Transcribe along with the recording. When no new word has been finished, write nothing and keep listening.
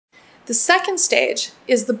The second stage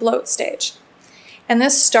is the bloat stage. And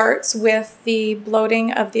this starts with the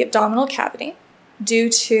bloating of the abdominal cavity due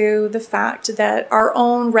to the fact that our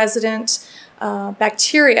own resident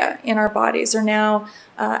bacteria in our bodies are now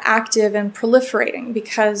active and proliferating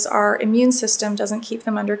because our immune system doesn't keep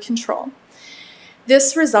them under control.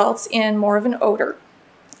 This results in more of an odor.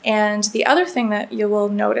 And the other thing that you will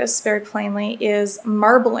notice very plainly is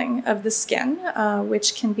marbling of the skin,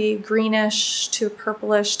 which can be greenish to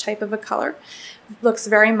purplish type of a color. Looks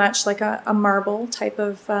very much like a marble type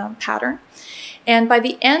of pattern. And by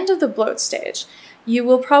the end of the bloat stage, you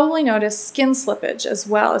will probably notice skin slippage as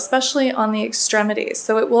well, especially on the extremities.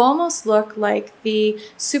 So it will almost look like the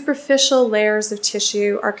superficial layers of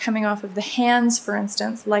tissue are coming off of the hands, for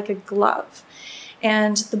instance, like a glove.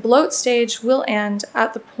 And the bloat stage will end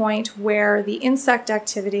at the point where the insect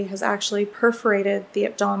activity has actually perforated the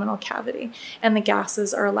abdominal cavity and the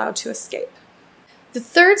gases are allowed to escape. The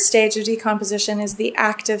third stage of decomposition is the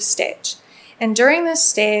active stage. And during this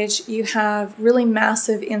stage, you have really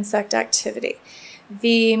massive insect activity.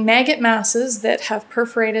 The maggot masses that have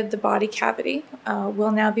perforated the body cavity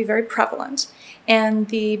will now be very prevalent, and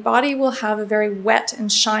the body will have a very wet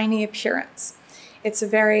and shiny appearance. It's a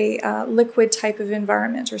very liquid type of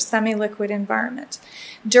environment or semi-liquid environment.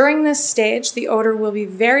 During this stage, the odor will be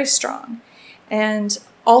very strong. And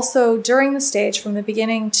also during the stage, from the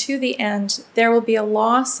beginning to the end, there will be a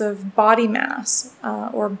loss of body mass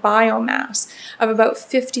or biomass of about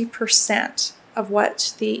 50% of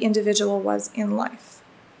what the individual was in life.